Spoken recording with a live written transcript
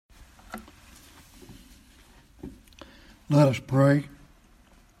Let us pray.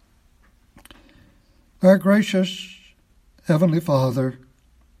 Our gracious Heavenly Father,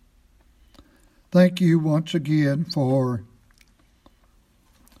 thank you once again for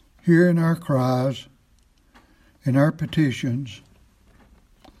hearing our cries and our petitions,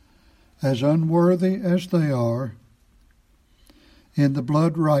 as unworthy as they are, in the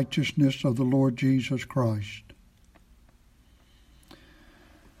blood righteousness of the Lord Jesus Christ.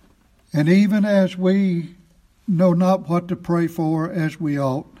 And even as we know not what to pray for as we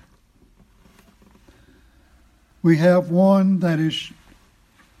ought, we have one that is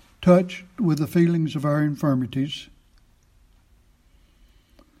touched with the feelings of our infirmities.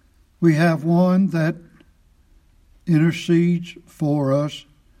 We have one that intercedes for us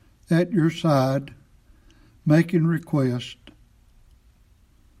at your side, making request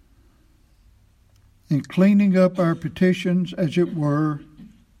and cleaning up our petitions, as it were,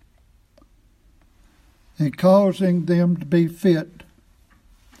 and causing them to be fit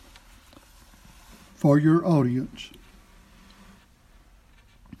for your audience.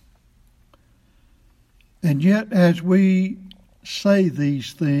 And yet, as we say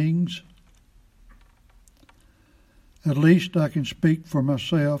these things, at least I can speak for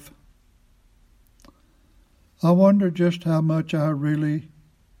myself, I wonder just how much I really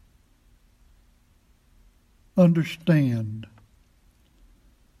understand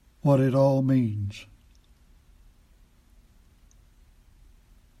what it all means.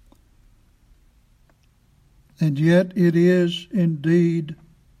 And yet it is indeed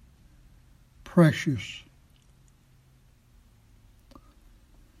precious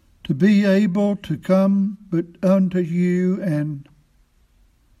to be able to come but unto you and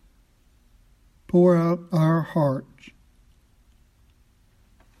pour out our hearts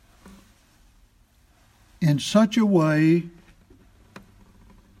in such a way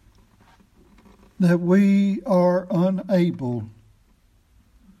that we are unable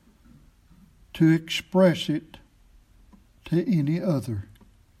to express it to any other.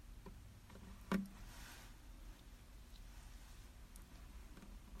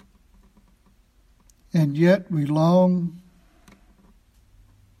 And yet we long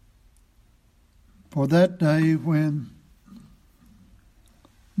for that day when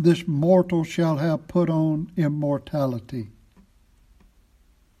this mortal shall have put on immortality.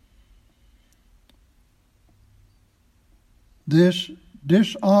 This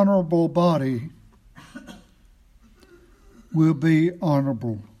dishonorable body will be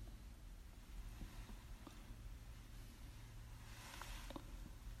honorable.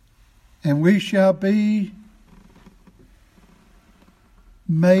 And we shall be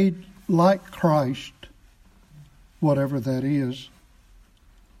made like Christ, whatever that is.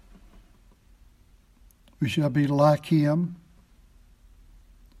 We shall be like Him.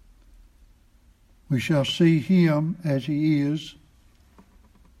 We shall see Him as He is.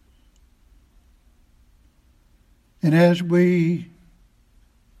 And as we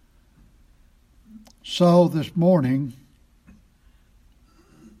saw this morning,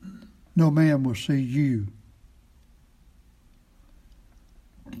 no man will see you.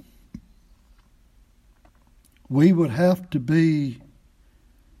 We would have to be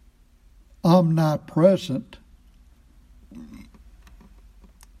omnipresent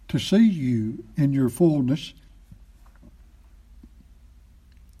to see you in your fullness.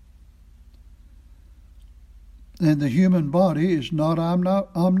 And the human body is not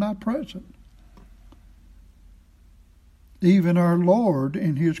omnipresent. Even our Lord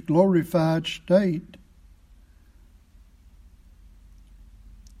in His glorified state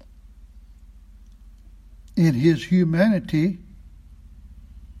in His humanity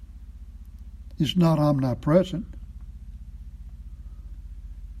is not omnipresent.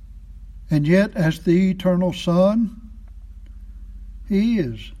 And yet, as the eternal Son, He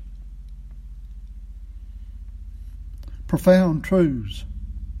is. Profound truths,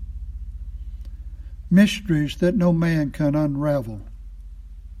 mysteries that no man can unravel.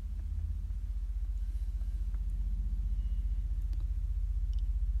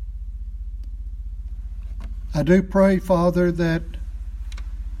 I do pray, Father, that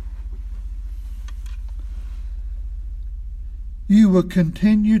you will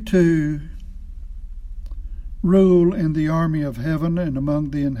continue to rule in the army of heaven and among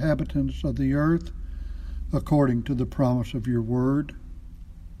the inhabitants of the earth, according to the promise of your word.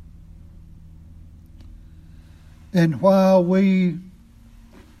 And while we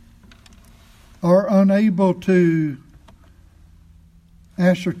are unable to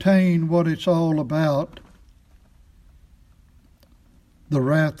ascertain what it's all about, the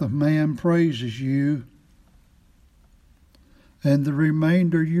wrath of man praises you, and the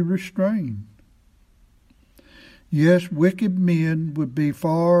remainder you restrain. Yes, wicked men would be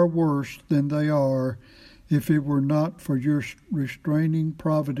far worse than they are if it were not for your restraining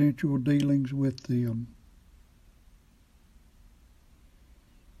providential dealings with them.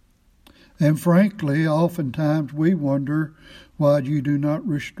 And frankly, oftentimes we wonder why you do not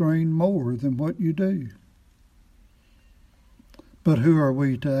restrain more than what you do. But who are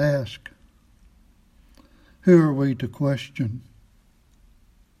we to ask? Who are we to question?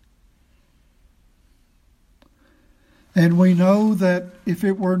 And we know that if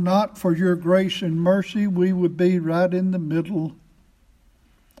it were not for your grace and mercy, we would be right in the middle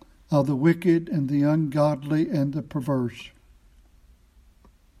of the wicked and the ungodly and the perverse.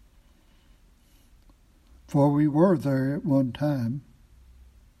 For we were there at one time.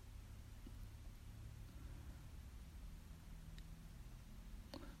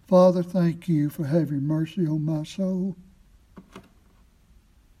 Father, thank you for having mercy on my soul.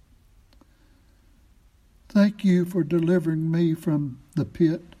 Thank you for delivering me from the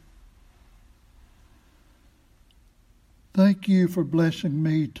pit. Thank you for blessing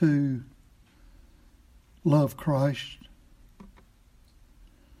me to love Christ.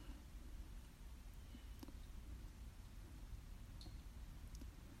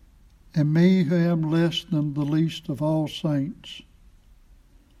 And me who am less than the least of all saints,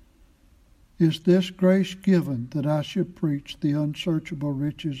 is this grace given that I should preach the unsearchable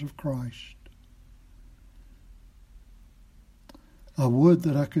riches of Christ. I would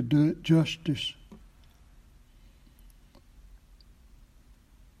that I could do it justice.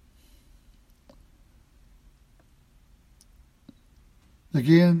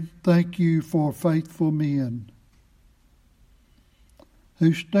 Again, thank you for faithful men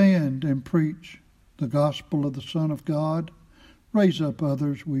who stand and preach the gospel of the Son of God. Raise up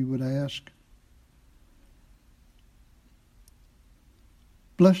others, we would ask.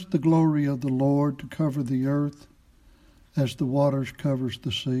 Bless the glory of the Lord to cover the earth as the waters covers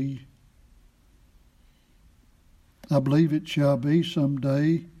the sea. I believe it shall be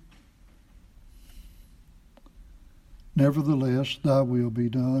someday. Nevertheless, thy will be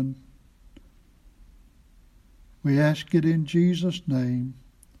done. We ask it in Jesus' name.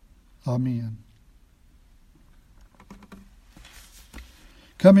 Amen.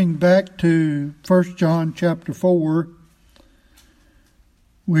 Coming back to 1 John chapter 4,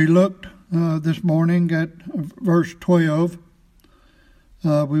 we looked this morning at verse 12.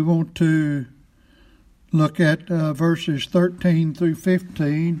 We want to look at verses 13 through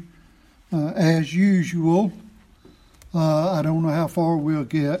 15. As usual, I don't know how far we'll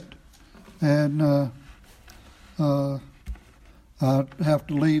get, and I have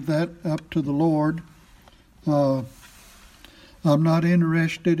to leave that up to the Lord. I'm not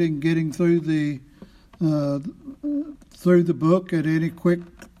interested in getting through the book at any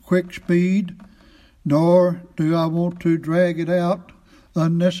quick speed, nor do I want to drag it out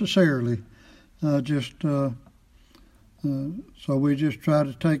unnecessarily. So we just try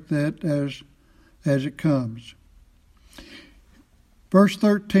to take that as it comes. Verse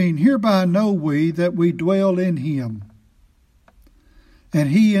 13, hereby know we that we dwell in him, and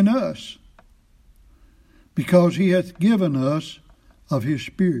he in us, because he hath given us of his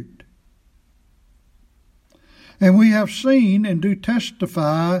Spirit. And we have seen and do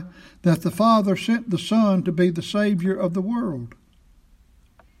testify that the Father sent the Son to be the Savior of the world.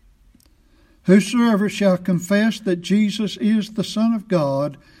 Whosoever shall confess that Jesus is the Son of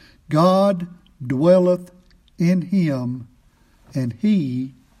God, God dwelleth in him, and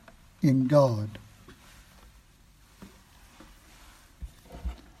he in God.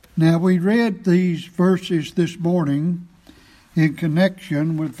 Now, we read these verses this morning in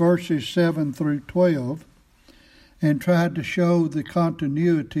connection with verses 7 through 12 and tried to show the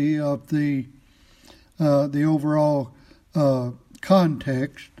continuity of the overall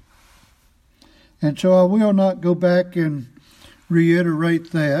context. And so I will not go back and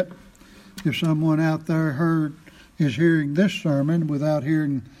reiterate that. If someone out there is hearing this sermon without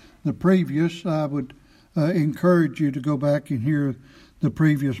hearing the previous, I would encourage you to go back and hear the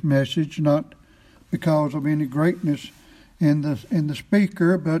previous message, not because of any greatness in the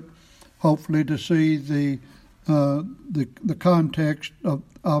speaker, but hopefully to see the context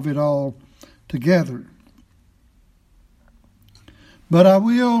of it all together. But I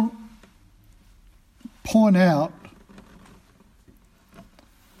will point out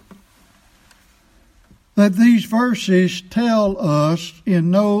that these verses tell us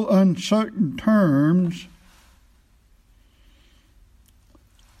in no uncertain terms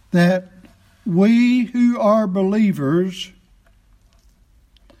that we who are believers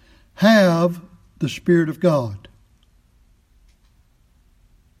have the Spirit of God.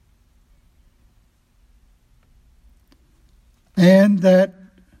 and that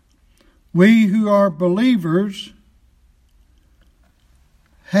we who are believers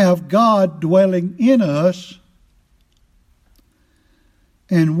have God dwelling in us,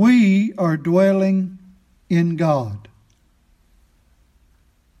 and we are dwelling in God.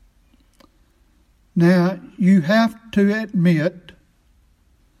 Now, you have to admit,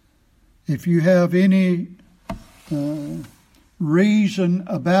 if you have any reason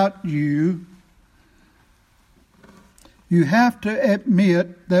about you, you have to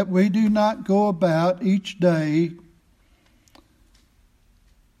admit that we do not go about each day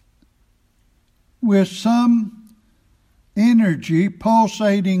with some energy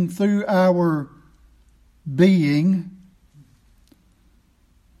pulsating through our being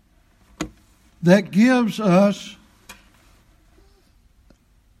that gives us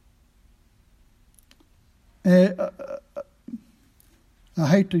I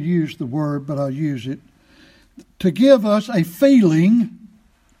hate to use the word, but I'll use it, to give us a feeling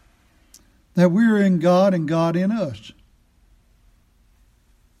that we're in God and God in us.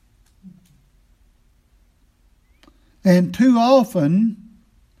 And too often,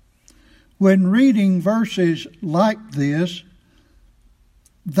 when reading verses like this,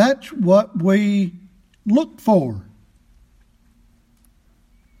 that's what we look for.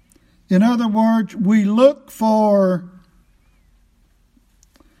 In other words, we look for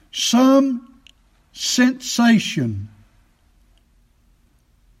some sensation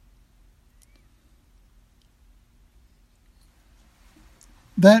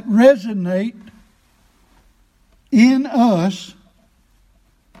that resonate in us,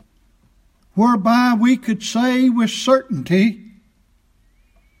 whereby we could say with certainty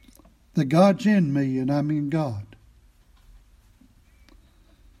that God's in me and I'm in God.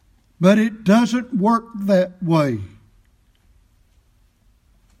 But it doesn't work that way.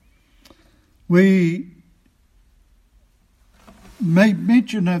 We made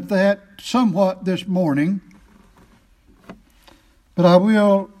mention of that somewhat this morning, but I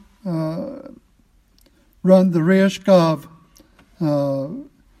will run the risk of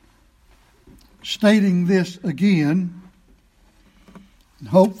stating this again.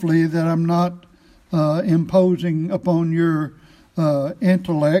 Hopefully that I'm not imposing upon your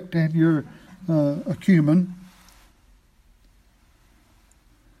intellect and your acumen.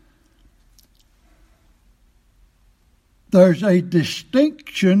 There's a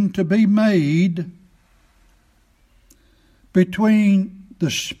distinction to be made between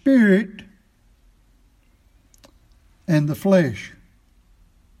the spirit and the flesh.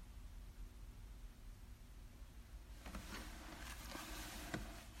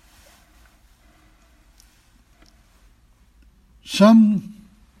 Some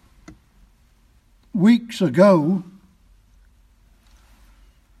weeks ago,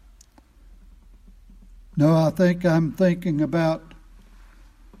 I think I'm thinking about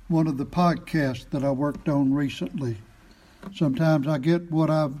one of the podcasts that I worked on recently. Sometimes I get what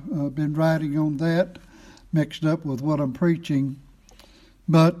I've been writing on that mixed up with what I'm preaching.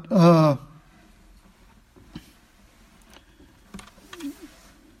 But I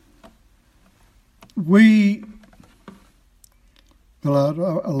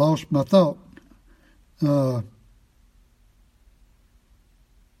lost my thought.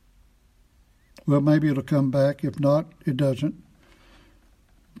 Well, maybe it'll come back. If not, it doesn't.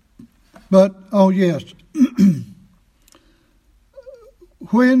 But, yes.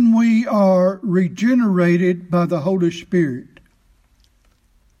 When we are regenerated by the Holy Spirit,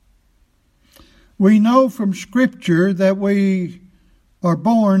 we know from Scripture that we are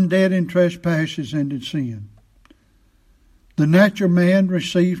born dead in trespasses and in sin. The natural man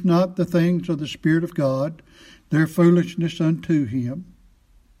receives not the things of the Spirit of God, their foolishness unto him.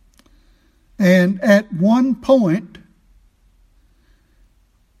 And at one point,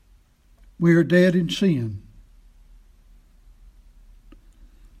 we are dead in sin.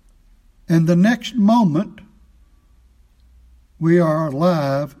 And the next moment, we are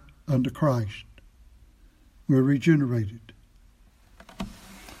alive unto Christ. We're regenerated.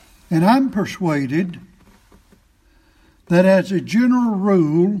 And I'm persuaded that as a general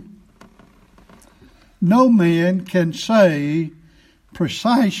rule, no man can say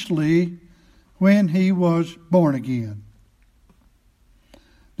precisely when he was born again.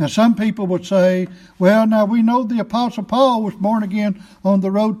 Now, some people would say, well, now we know the Apostle Paul was born again on the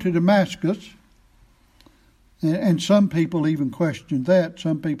road to Damascus. And some people even question that.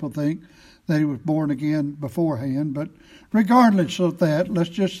 Some people think that he was born again beforehand. But regardless of that, let's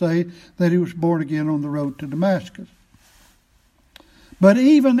just say that he was born again on the road to Damascus. But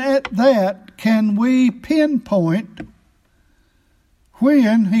even at that, can we pinpoint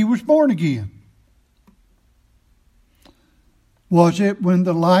when he was born again? Was it when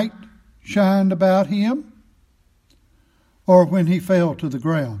the light shined about him, or when he fell to the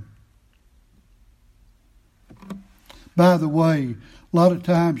ground? By the way, a lot of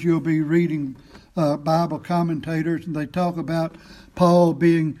times you'll be reading Bible commentators, and they talk about Paul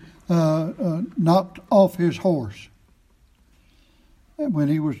being knocked off his horse when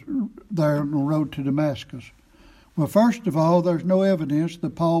he was there on the road to Damascus. Well, first of all, there's no evidence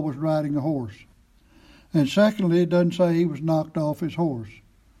that Paul was riding a horse. And secondly, it doesn't say he was knocked off his horse.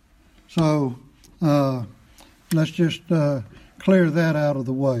 So let's just clear that out of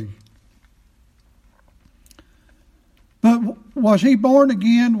the way. But was he born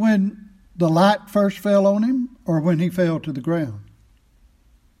again when the light first fell on him, or when he fell to the ground?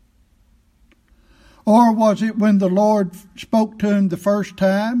 Or was it when the Lord spoke to him the first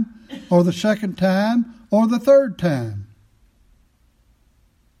time, or the second time, or the third time?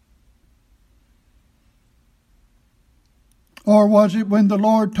 Or was it when the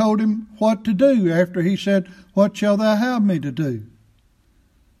Lord told him what to do after he said, "What shall thou have me to do?"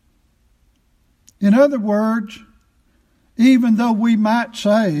 In other words, even though we might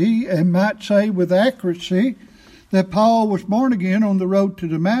say with accuracy, that Paul was born again on the road to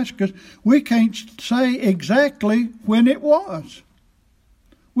Damascus, we can't say exactly when it was.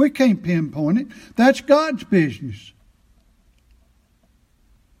 We can't pinpoint it. That's God's business.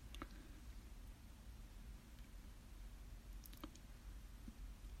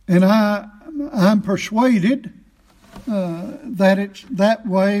 And I'm persuaded that it's that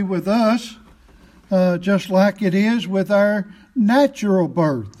way with us, just like it is with our natural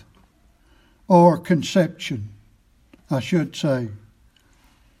birth, or conception, I should say.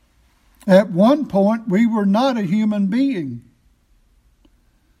 At one point, we were not a human being.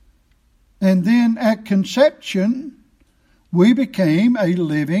 And then at conception, we became a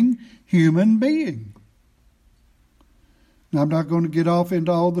living human being. Now, I'm not going to get off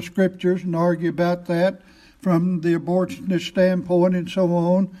into all the scriptures and argue about that from the abortionist standpoint and so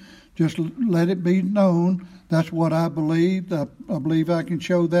on. Just let it be known that's what I believe. I believe I can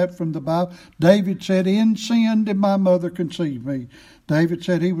show that from the Bible. David said, "In sin did my mother conceive me." David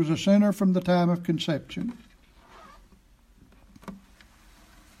said he was a sinner from the time of conception.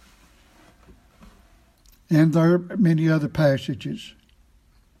 And there are many other passages.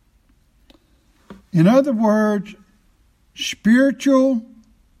 In other words, spiritual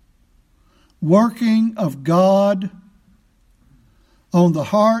working of God on the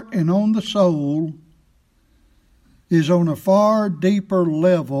heart and on the soul is on a far deeper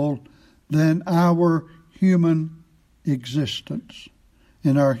level than our human existence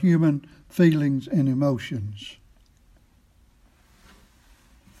and our human feelings and emotions.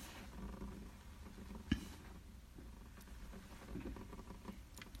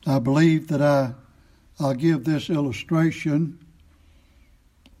 I believe that I'll give this illustration,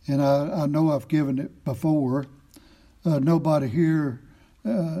 and I know I've given it before. Nobody here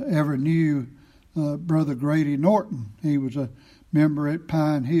ever knew Brother Grady Norton. He was a member at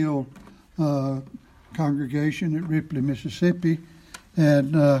Pine Hill congregation at Ripley, Mississippi,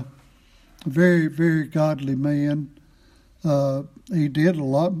 and a very, very godly man. He did a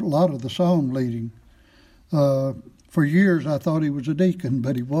lot of the song leading. For years I thought he was a deacon,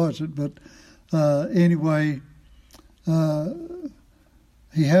 but he wasn't. But anyway,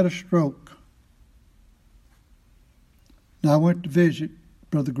 he had a stroke. Now I went to visit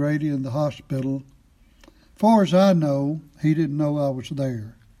Brother Grady in the hospital. Far as I know, he didn't know I was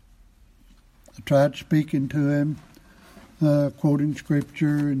there. I tried speaking to him, quoting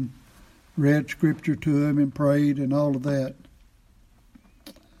scripture, and read scripture to him and prayed and all of that.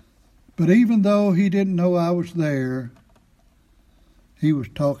 But even though he didn't know I was there, he was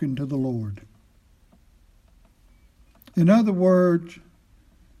talking to the Lord. In other words,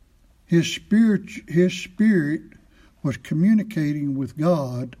 his spirit was communicating with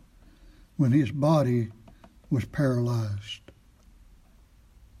God when his body was paralyzed.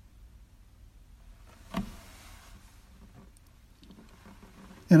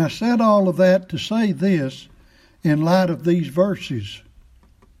 And I said all of that to say this in light of these verses.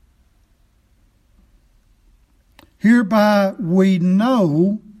 Hereby we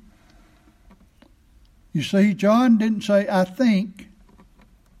know, you see, John didn't say, "I think."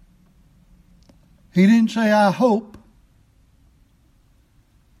 He didn't say, "I hope."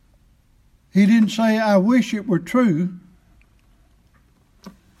 He didn't say, "I wish it were true."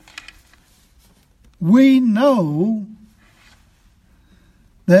 We know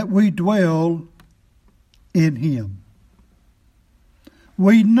that we dwell in Him.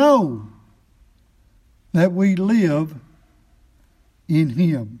 We know that we live in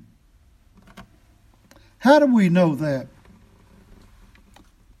Him. How do we know that?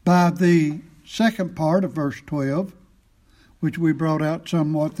 by the second part of verse 12, which we brought out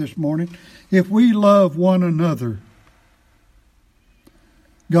somewhat this morning. If we love one another,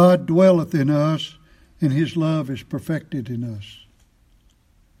 God dwelleth in us, and his love is perfected in us.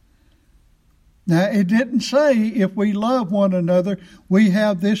 Now, it didn't say if we love one another, we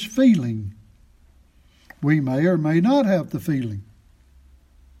have this feeling. We may or may not have the feeling.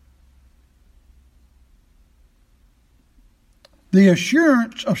 The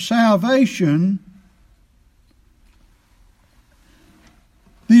assurance of salvation,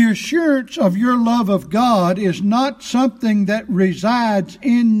 the assurance of your love of God is not something that resides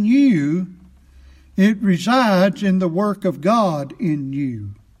in you. It resides in the work of God in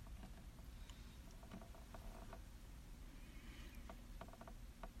you.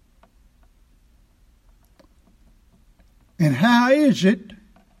 And how is it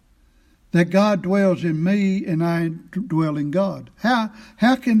that God dwells in me and I dwell in God? How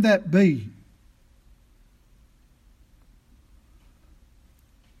can that be?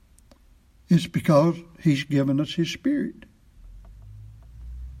 It's because he's given us his Spirit.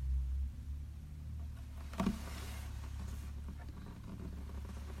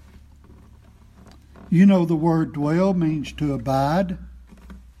 You know, the word dwell means to abide.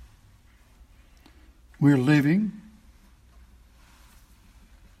 We're living.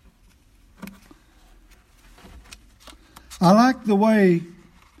 I like the way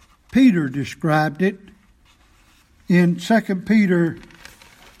Peter described it in 2 Peter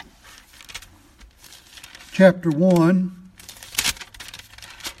chapter 1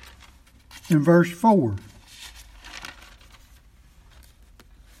 in verse 4.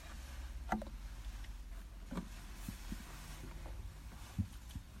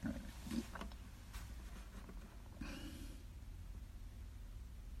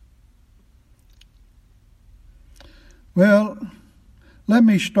 Well, let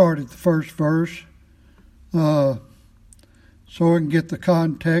me start at the first verse so I can get the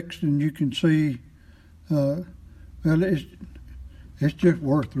context and you can see, it's just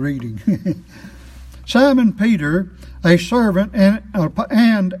worth reading. Simon Peter, a servant and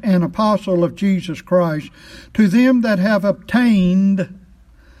an apostle of Jesus Christ, to them that have obtained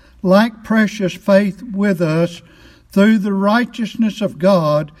like precious faith with us through the righteousness of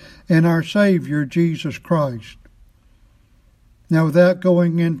God and our Savior Jesus Christ. Now, without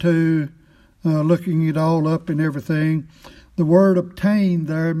going into looking it all up and everything, the word obtain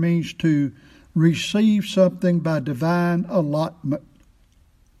there means to receive something by divine allotment.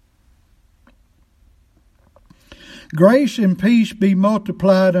 Grace and peace be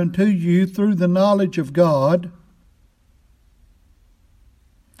multiplied unto you through the knowledge of God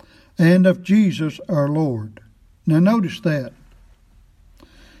and of Jesus our Lord. Now notice that.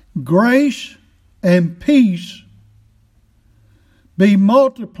 Grace and peace be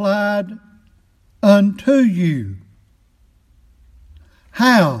multiplied unto you.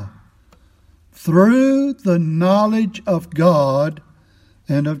 How? Through the knowledge of God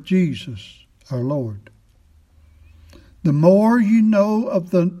and of Jesus our Lord. The more you know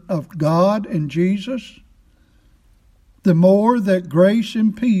of God and Jesus, the more that grace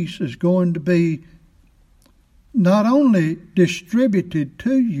and peace is going to be not only distributed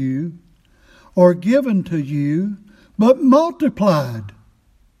to you or given to you, but multiplied.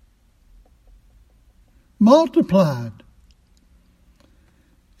 Multiplied.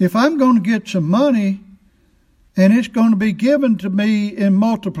 If I'm going to get some money and it's going to be given to me in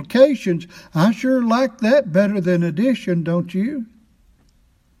multiplications, I sure like that better than addition, don't you?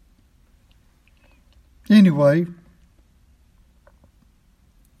 Anyway,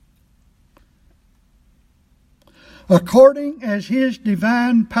 according as his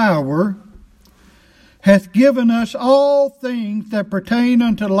divine power hath given us all things that pertain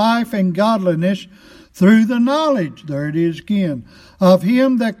unto life and godliness through the knowledge, there it is again, of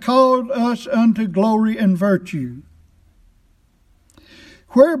him that called us unto glory and virtue,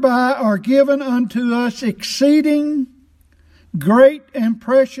 whereby are given unto us exceeding great and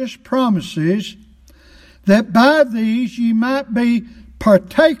precious promises, that by these ye might be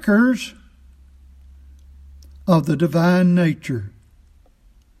partakers of the divine nature,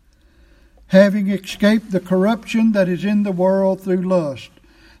 having escaped the corruption that is in the world through lust.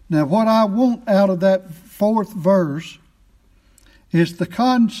 Now, what I want out of that fourth verse is the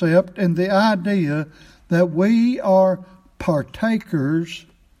concept and the idea that we are partakers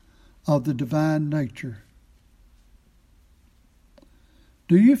of the divine nature.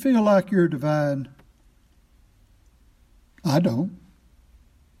 Do you feel like you're divine? I don't.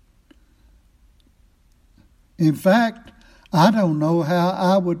 In fact, I don't know how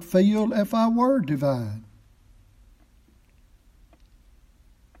I would feel if I were divine.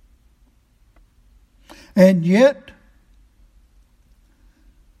 And yet,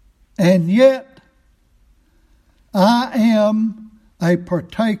 I am a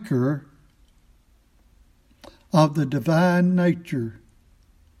partaker of the divine nature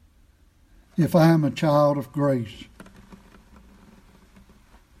if I am a child of grace.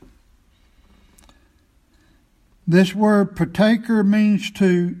 This word partaker means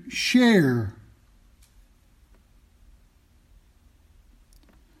to share,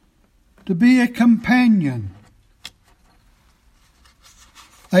 to be a companion,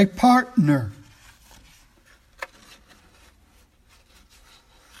 a partner.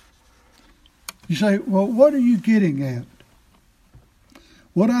 You say, well, what are you getting at?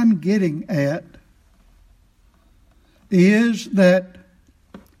 What I'm getting at is that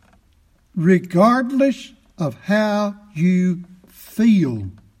regardless of how you feel,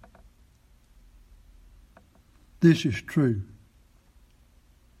 this is true.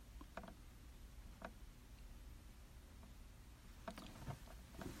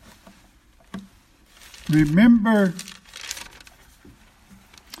 Remember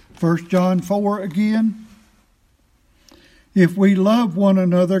 1 John 4 again. If we love one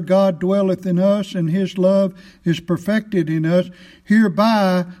another, God dwelleth in us, and his love is perfected in us.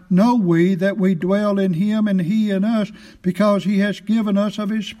 Hereby know we that we dwell in him and he in us, because he has given us of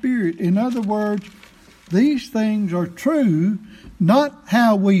his Spirit. In other words, these things are true, not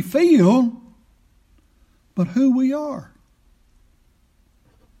how we feel, but who we are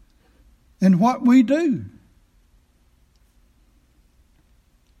and what we do.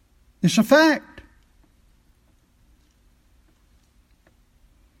 It's a fact.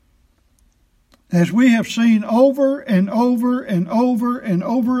 As we have seen over and over and over and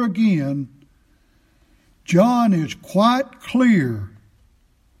over again, John is quite clear.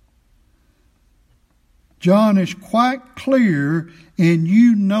 John is quite clear in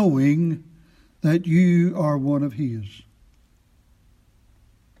you knowing that you are one of his.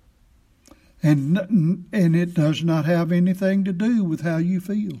 And it does not have anything to do with how you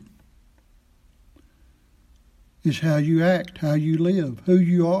feel. It's how you act, how you live, who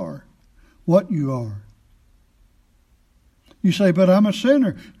you are, what you are. You say, but I'm a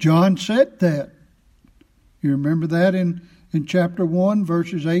sinner. John said that. You remember that in chapter 1,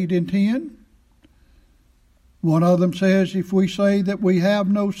 verses 8 and 10? One of them says, if we say that we have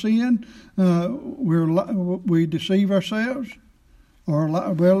no sin, we deceive ourselves.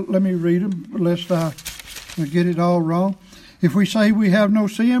 Well, let me read them, lest I get it all wrong. If we say we have no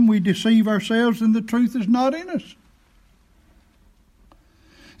sin, we deceive ourselves, and the truth is not in us.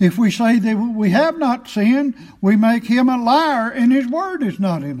 If we say that we have not sinned, we make him a liar, and his word is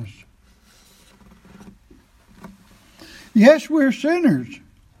not in us. Yes, we're sinners,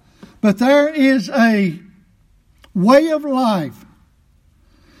 but there is a way of life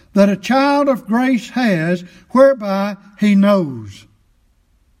that a child of grace has whereby he knows.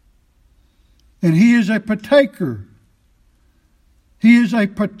 And he is a partaker. He is a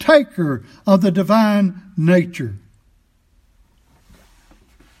partaker of the divine nature.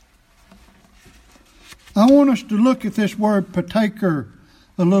 I want us to look at this word partaker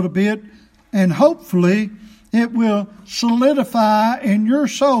a little bit, and hopefully it will solidify in your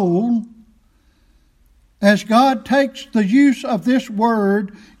soul as God takes the use of this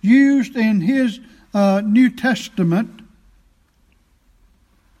word used in his New Testament,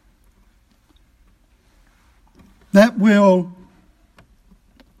 that will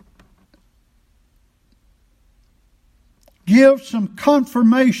give some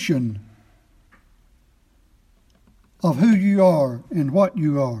confirmation of who you are and what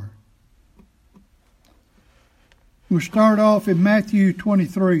you are. We'll start off in Matthew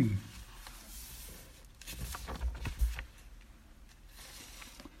 23.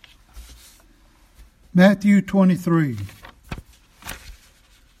 Matthew 23.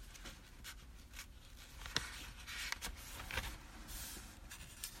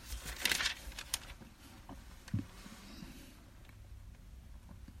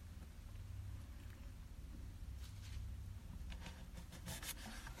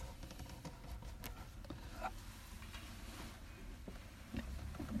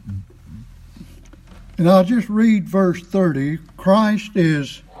 And I'll just read verse 30. Christ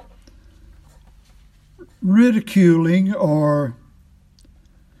is ridiculing or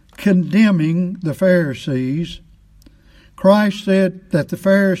condemning the Pharisees. Christ said that the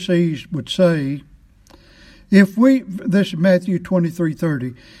Pharisees would say, this is Matthew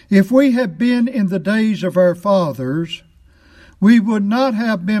 23:30, if we had been in the days of our fathers, we would not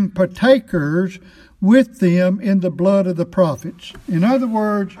have been partakers with them in the blood of the prophets. In other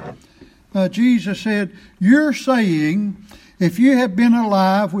words, Jesus said, you're saying, If you had been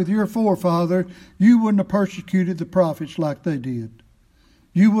alive with your forefather, you wouldn't have persecuted the prophets like they did.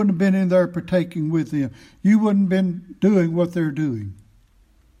 You wouldn't have been in there partaking with them. You wouldn't have been doing what they're doing.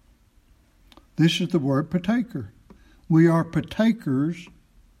 This is the word partaker. We are partakers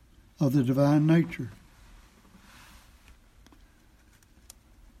of the divine nature.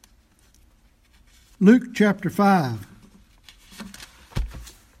 Luke chapter 5.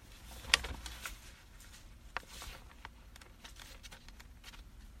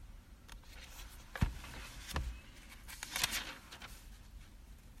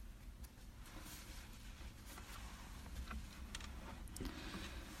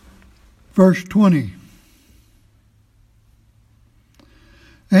 Verse 20.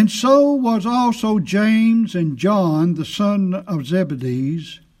 And so was also James and John, the son of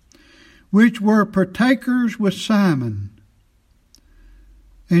Zebedee, which were partakers with Simon.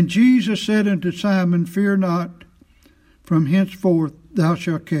 And Jesus said unto Simon, Fear not, from henceforth thou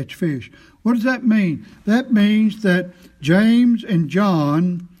shalt catch fish. What does that mean? That means that James and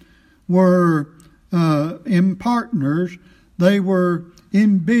John were in partners. They were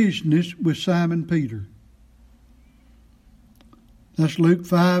in business with Simon Peter. That's Luke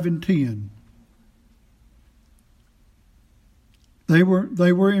 5 and 10. They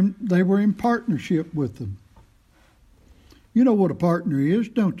were in partnership with them. You know what a partner is,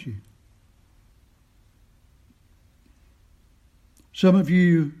 don't you? Some of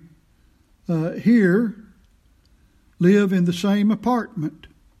you here live in the same apartment,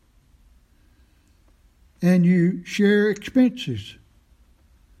 and you share expenses.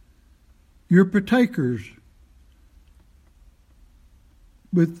 You're partakers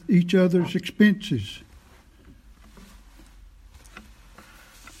with each other's expenses.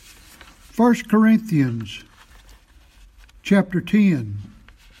 1 Corinthians chapter 10.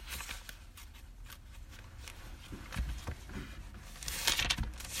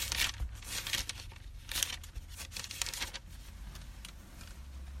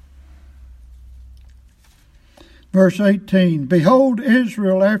 Verse 18, Behold,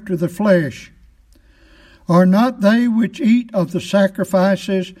 Israel after the flesh, are not they which eat of the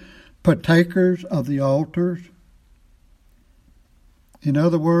sacrifices partakers of the altars? In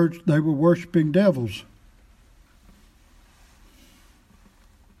other words, they were worshiping devils.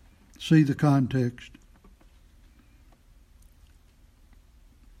 See the context.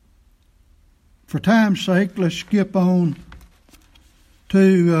 For time's sake, let's skip on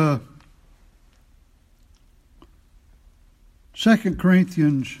to 2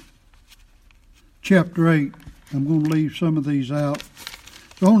 Corinthians chapter 8. I'm going to leave some of these out.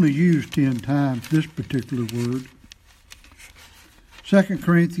 It's only used 10 times, this particular word. 2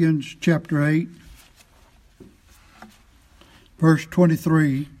 Corinthians chapter 8, verse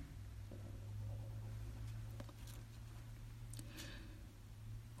 23.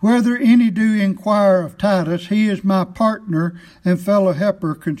 Whether any do inquire of Titus, he is my partner and fellow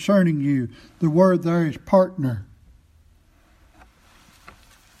helper concerning you. The word there is partner.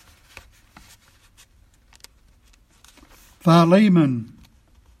 Philemon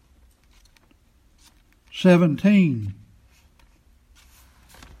 17.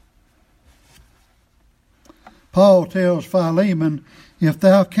 Paul tells Philemon, If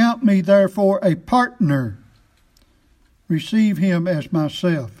thou count me therefore a partner, receive him as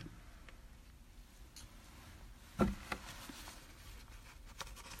myself.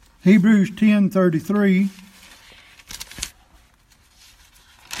 Hebrews 10:33.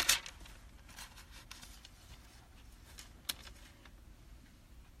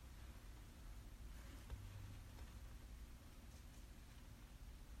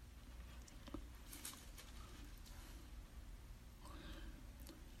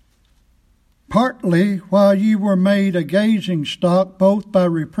 Partly while ye were made a gazing stock, both by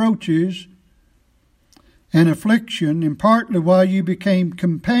reproaches and affliction, and partly while ye became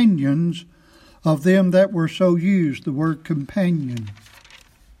companions of them that were so used, the word companion.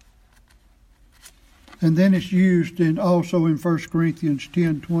 And then it's used also in 1 Corinthians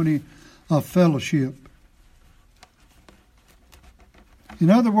 10:20 of fellowship. In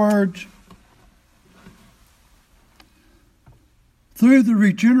other words, through the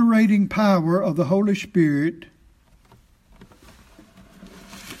regenerating power of the Holy Spirit,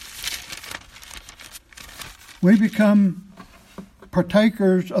 we become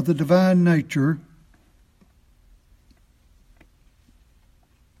partakers of the divine nature.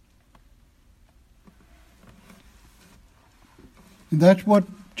 And that's what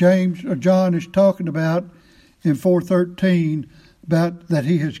James or John is talking about in 4:13, about that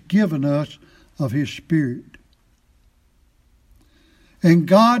he has given us of his Spirit. And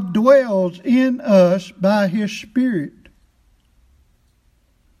God dwells in us by his Spirit.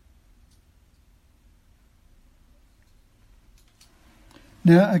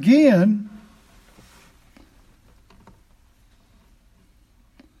 Now again,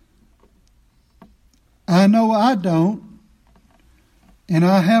 I know I don't, and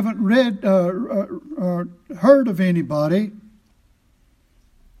I haven't read or heard of anybody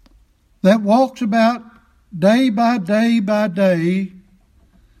that walks about day by day by day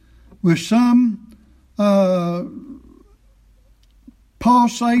with some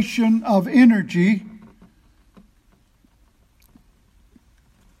pulsation of energy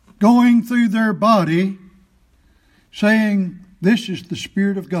going through their body, saying, "This is the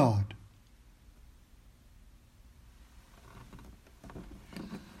Spirit of God."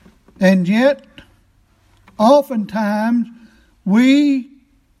 And yet, oftentimes, we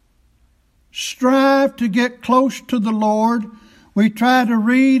strive to get close to the Lord. We try to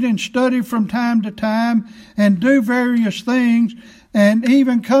read and study from time to time and do various things and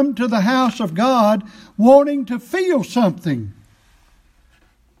even come to the house of God wanting to feel something.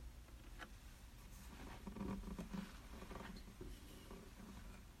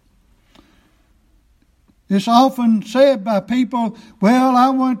 It's often said by people, "Well, I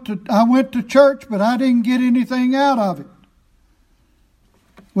went to church, but I didn't get anything out of it."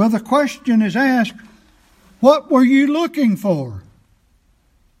 Well, the question is asked, what were you looking for?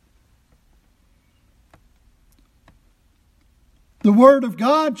 The Word of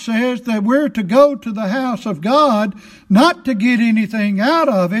God says that we're to go to the house of God not to get anything out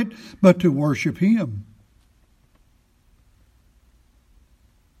of it, but to worship Him.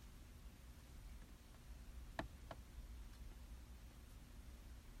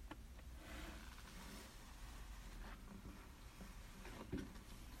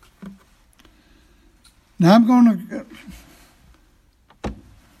 Now I'm going to,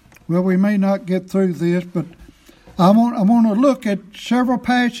 we may not get through this, but I want to look at several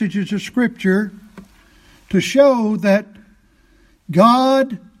passages of Scripture to show that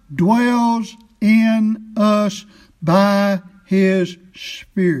God dwells in us by His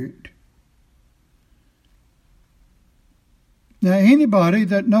Spirit. Now anybody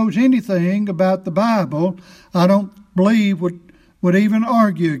that knows anything about the Bible, I don't believe would even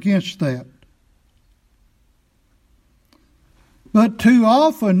argue against that. But too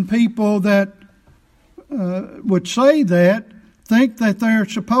often people that would say that think that they're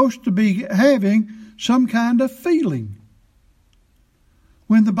supposed to be having some kind of feeling,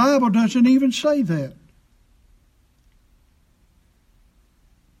 when the Bible doesn't even say that.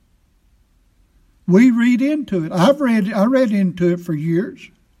 We read into it. I read into it for years.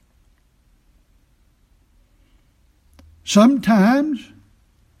 Sometimes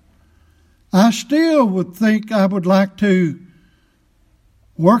I still would think I would like to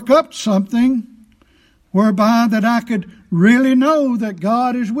work up something whereby that I could really know that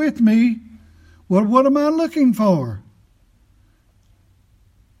God is with me. Well, what am I looking for?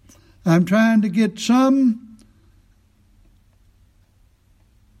 I'm trying to get some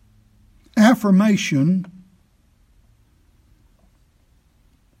affirmation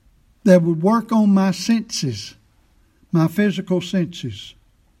that would work on my senses, my physical senses.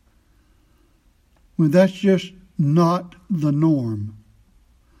 Well, that's just not the norm.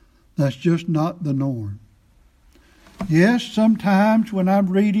 That's just not the norm. Yes, sometimes when I'm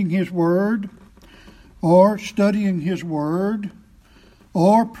reading His Word or studying His Word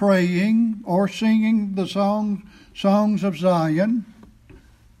or praying or singing the songs of Zion,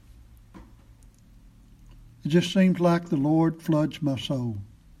 it just seems like the Lord floods my soul.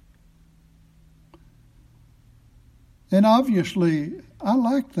 And obviously, I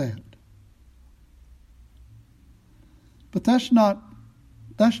like that. But that's not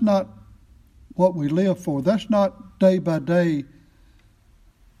what we live for. That's not day by day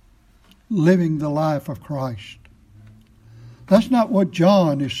living the life of Christ. That's not what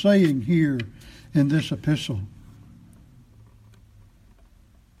John is saying here in this epistle.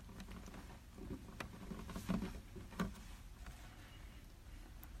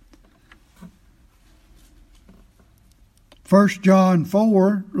 First John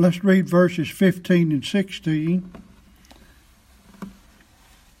 4, let's read verses 15 and 16.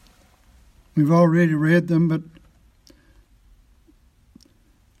 We've already read them, but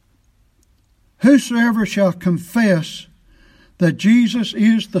whosoever shall confess that Jesus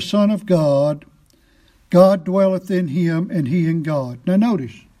is the Son of God, God dwelleth in him, and he in God. Now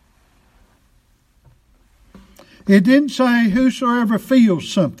notice, it didn't say whosoever feels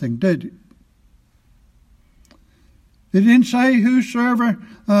something, did it? It didn't say whosoever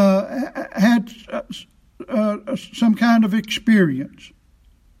had some kind of experience.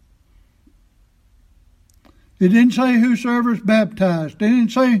 It didn't say whosoever is baptized. It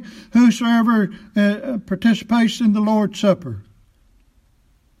didn't say whosoever participates in the Lord's Supper.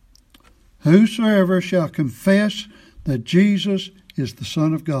 Whosoever shall confess that Jesus is the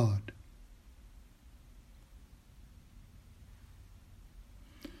Son of God.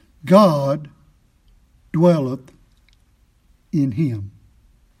 God dwelleth in him.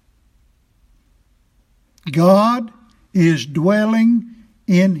 God is dwelling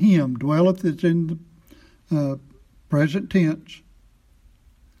in him. Dwelleth is in the present tense.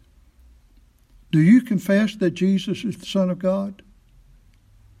 Do you confess that Jesus is the Son of God?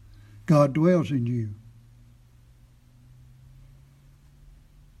 God dwells in you.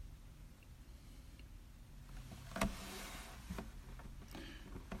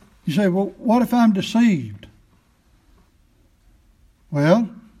 You say, well, what if I'm deceived? Well,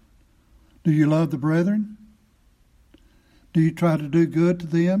 do you love the brethren? Do you try to do good to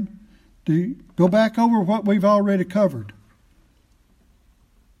them? Do you go back over what we've already covered?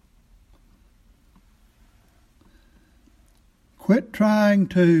 Quit trying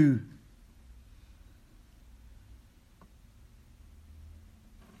to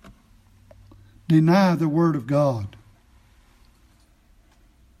deny the Word of God.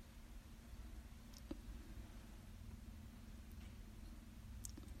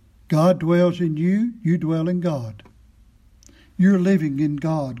 God dwells in you, you dwell in God. You're living in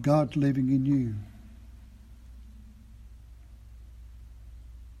God, God's living in you.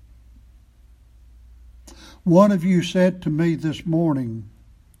 One of you said to me this morning,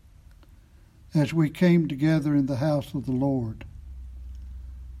 as we came together in the house of the Lord,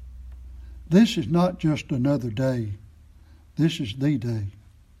 this is not just another day. This is the day.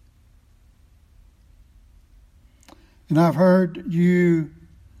 And I've heard you,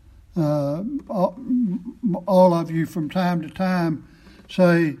 all of you from time to time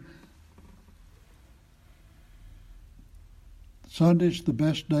say, Sunday's the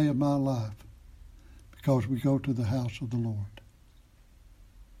best day of my life because we go to the house of the Lord.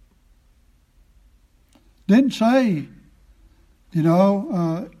 Didn't say,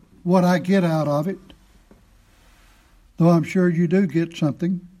 what I get out of it, though I'm sure you do get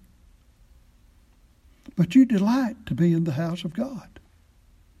something. But you delight to be in the house of God.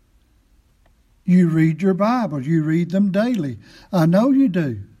 You read your Bibles. You read them daily. I know you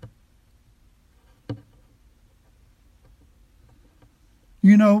do.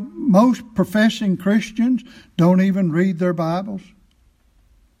 You know, most professing Christians don't even read their Bibles.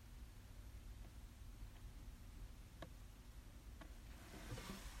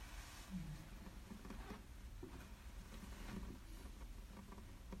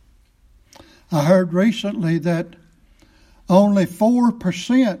 I heard recently that only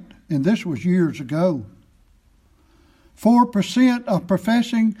 4%, and this was years ago, 4% of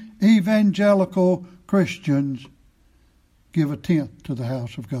professing evangelical Christians give a tenth to the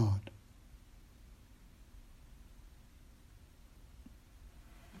house of God.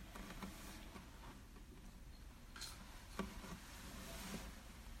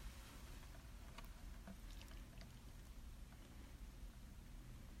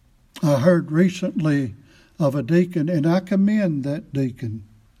 I heard recently of a deacon, and I commend that deacon.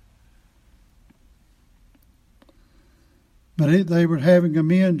 But they were having a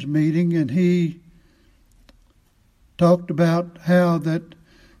men's meeting, and he talked about how that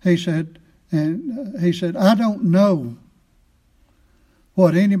he said, I don't know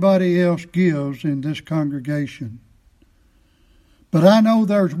what anybody else gives in this congregation, but I know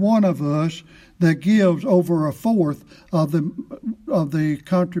there's one of us that gives over a fourth of the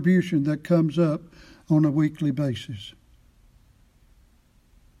contribution that comes up on a weekly basis.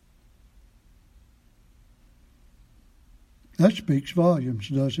 That speaks volumes,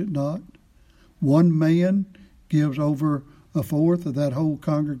 does it not? One man gives over a fourth of that whole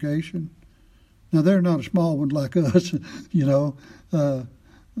congregation. Now, they're not a small one like us,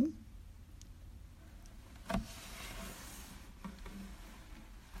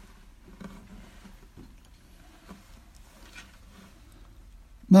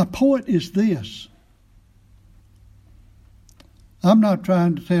 My point is this. I'm not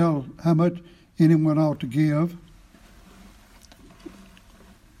trying to tell how much anyone ought to give.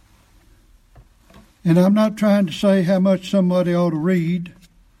 And I'm not trying to say how much somebody ought to read.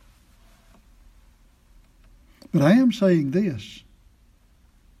 But I am saying this,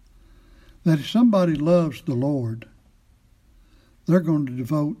 that if somebody loves the Lord, they're going to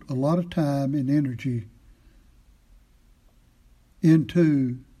devote a lot of time and energy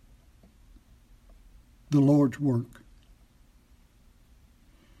into the Lord's work.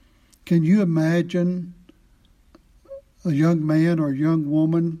 Can you imagine a young man or a young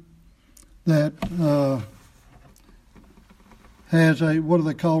woman that has what do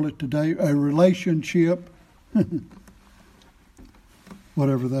they call it today? A relationship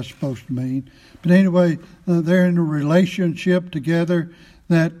whatever that's supposed to mean. But anyway, they're in a relationship together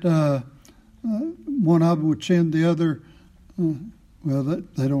that one of them would send the other.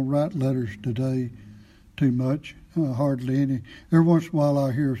 They don't write letters today too much, hardly any. Every once in a while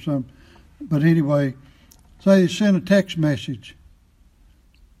I hear some. But anyway, say they send a text message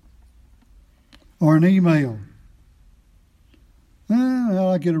or an email.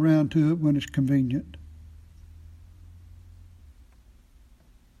 I'll get around to it when it's convenient.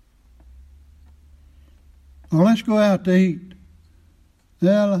 Or let's go out to eat.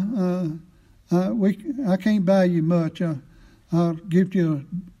 Well, I can't buy you much. I'll give you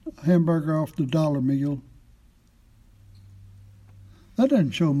a hamburger off the dollar meal. That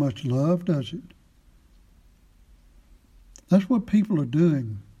doesn't show much love, does it? That's what people are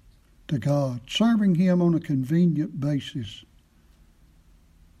doing to God, serving Him on a convenient basis.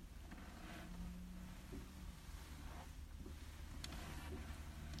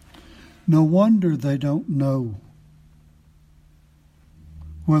 No wonder they don't know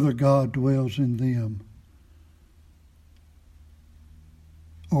whether God dwells in them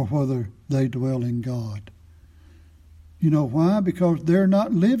or whether they dwell in God. You know why? Because they're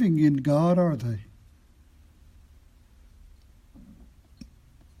not living in God, are they?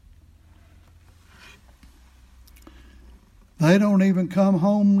 They don't even come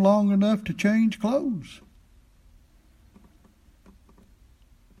home long enough to change clothes.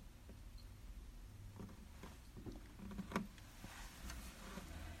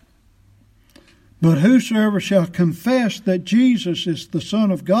 But whosoever shall confess that Jesus is the Son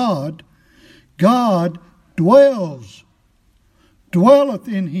of God, God dwelleth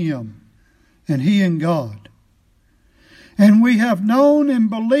in him, and he in God. And we have known and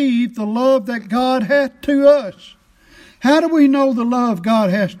believed the love that God hath to us. How do we know the love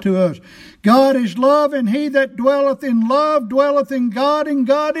God has to us? God is love, and he that dwelleth in love dwelleth in God, and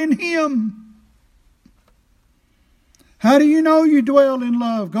God in him. How do you know you dwell in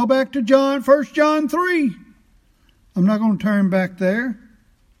love? Go back to 1 John 3. I'm not going to turn back there.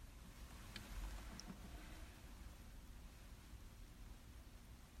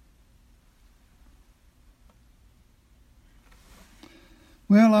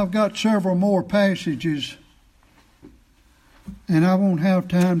 Well, I've got several more passages, and I won't have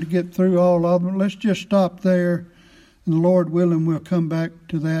time to get through all of them. Let's just stop there, and the Lord willing, we'll come back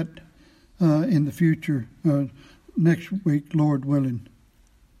to that in the future. Next week, Lord willing.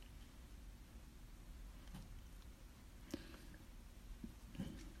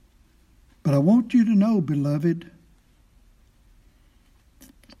 But I want you to know, beloved,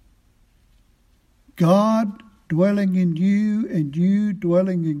 God dwelling in you and you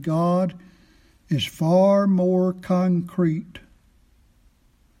dwelling in God is far more concrete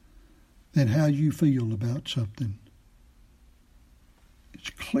than how you feel about something. It's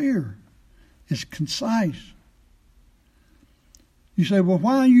clear. It's concise. You say, well,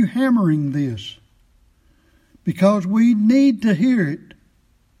 why are you hammering this? Because we need to hear it.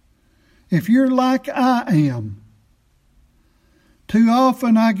 If you're like I am, too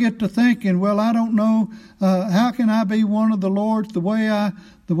often I get to thinking, well, I don't know, how can I be one of the Lord's the way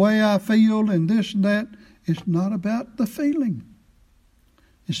I feel and this and that. It's not about the feeling.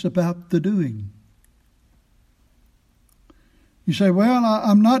 It's about the doing. You say, well,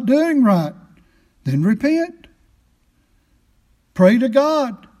 I'm not doing right. Then repent. Pray to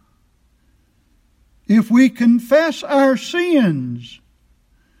God. If we confess our sins,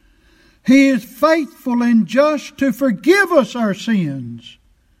 He is faithful and just to forgive us our sins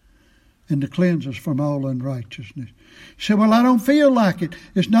and to cleanse us from all unrighteousness. You say, well, I don't feel like it.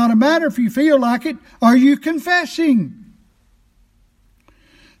 It's not a matter if you feel like it. Are you confessing?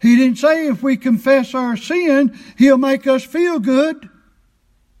 He didn't say if we confess our sin, He'll make us feel good.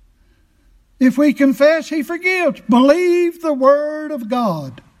 If we confess, He forgives. Believe the Word of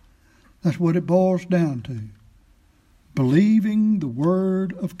God. That's what it boils down to. Believing the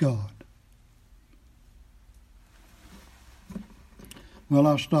Word of God. Well,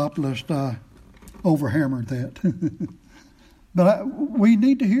 I'll stop lest I overhammer that. But we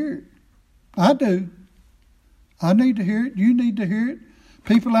need to hear it. I do. I need to hear it. You need to hear it.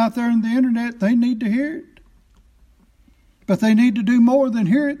 People out there on the internet, they need to hear it. But they need to do more than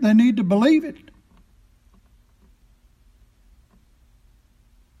hear it. They need to believe it.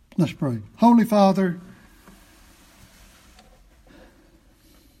 Let's pray. Holy Father,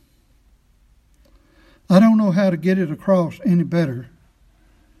 I don't know how to get it across any better.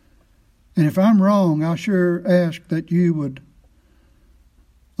 And if I'm wrong, I sure ask that you would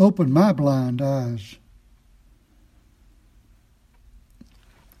open my blind eyes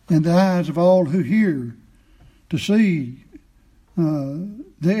and the eyes of all who hear to see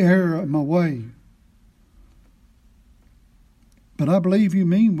the error of my way. But I believe you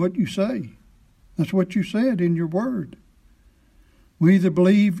mean what you say. That's what you said in your word. We either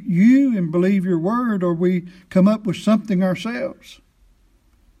believe you and believe your word, or we come up with something ourselves.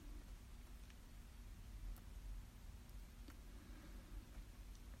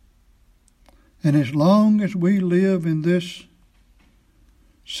 And as long as we live in this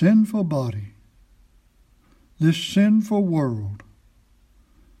sinful body, this sinful world,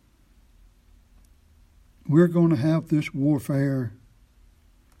 we're going to have this warfare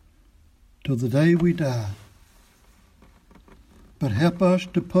till the day we die. But help us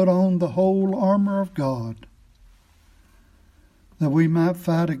to put on the whole armor of God, that we might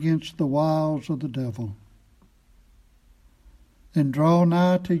fight against the wiles of the devil and draw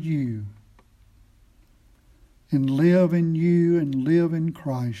nigh to you and live in you and live in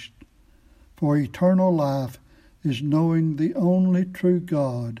Christ. For eternal life is knowing the only true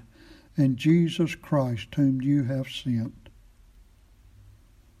God and Jesus Christ whom you have sent.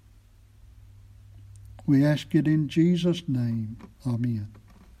 We ask it in Jesus' name. Amen.